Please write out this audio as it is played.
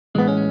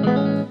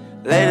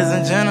Ladies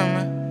and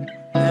gentlemen,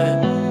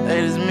 yeah,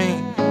 ladies me,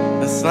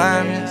 the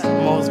slimiest,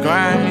 most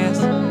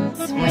grimiest. I'm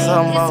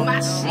talking about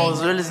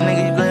most realest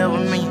nigga you could ever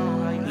meet.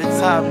 The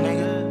top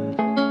nigga.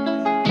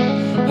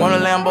 Want a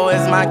Lambo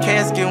as my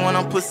casket when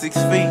I'm put 6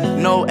 feet.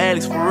 No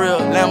Alex for real,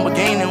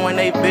 Lamborghini when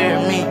they bury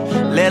me.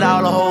 Let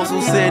all the hoes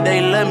who said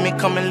they love me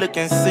come and look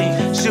and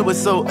see. Shit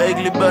was so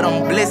ugly, but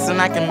I'm blessed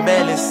and I can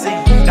barely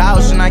see.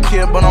 Dogs should not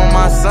care, but on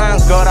my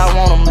sons, God, I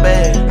want them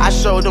bad. I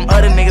showed them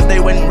other niggas they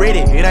wasn't ready,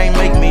 it ain't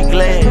make me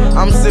glad.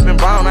 I'm sipping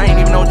brown, I ain't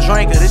even no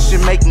drinker, this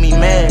shit make me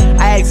mad.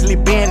 I actually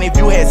been if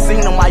you had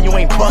seen him, why you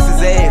ain't bust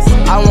his ass.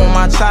 I want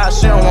my child,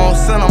 she don't want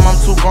son him, I'm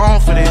too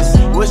grown for this.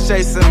 Was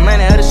chasing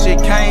money, other shit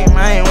came,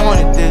 I ain't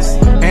wanted this.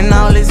 And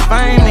all this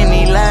fame and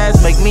these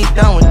lies make me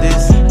done with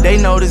this. They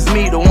notice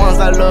me, the ones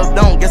I love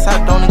don't, guess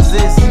I don't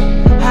exist.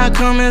 How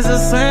come it's a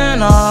sin,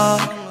 oh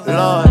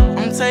Lord,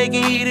 I'm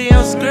taking heed of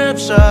your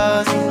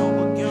scriptures.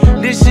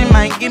 This shit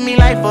might give me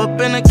life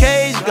up in a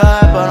cage,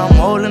 God, but I'm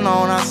holding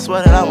on, I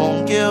swear that I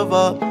won't give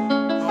up.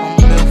 I'm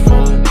built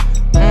for it,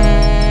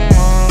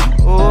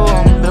 oh,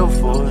 I'm built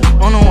for it.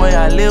 On the way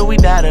I live, we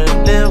die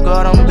to live,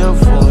 God, I'm built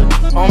for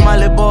it. On my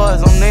little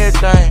boys, on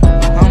everything,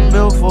 I'm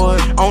built for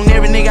it. On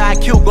every nigga I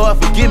kill,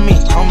 God forgive me,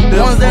 I'm built for it.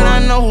 Ones that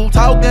I know who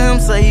talk to him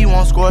say he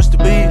won't squash the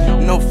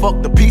beef. You know,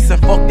 fuck the peace and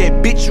fuck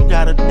that bitch, you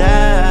gotta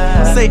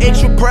die. Say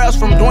extra prayers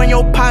from doing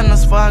your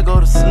partners before I go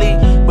to sleep.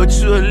 But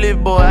you a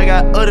live boy, I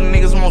got other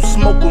niggas won't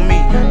smoke with me.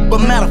 But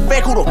matter of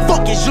fact, who the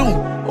fuck is you?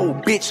 Oh,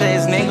 bitch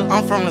ass nigga,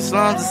 I'm from the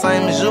slums the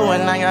same as you,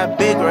 and I got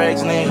big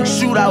racks, nigga.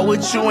 Shoot out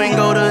with you and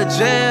go to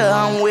jail,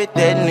 I'm with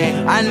that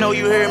nigga. I know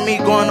you heard me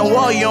going to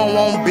war, you don't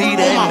want be that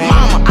nigga.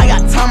 Mama, I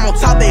got time on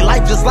top, they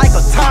life just like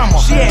a timer.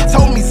 She had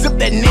told me zip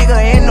that nigga,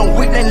 ain't no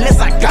whip unless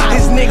I got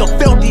this nigga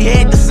felt he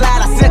had to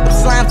slide, I sent them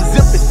slimes to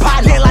zip his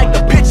pot. Lit like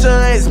the picture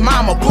of his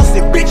mama,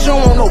 pussy bitch, you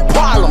don't want no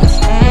problems.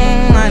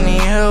 I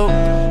need help,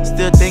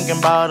 still thinking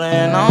about her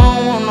and I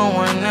don't want no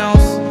one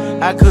else.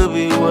 I could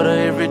be with her,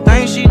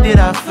 everything she did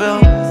I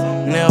felt.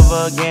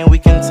 Never again we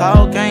can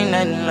talk, ain't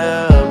nothing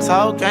love.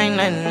 Talk, ain't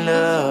nothing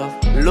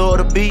love. Lord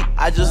the beat,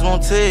 I just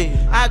won't tell you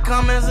I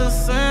come as a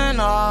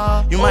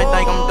sinner. You might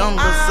think I'm dumb,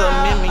 but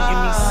submit me, give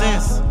me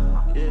sense.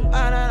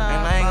 Yeah. And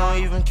I ain't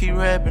gonna even keep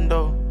rapping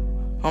though.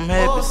 I'm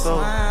happy, so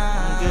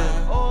I'm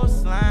good.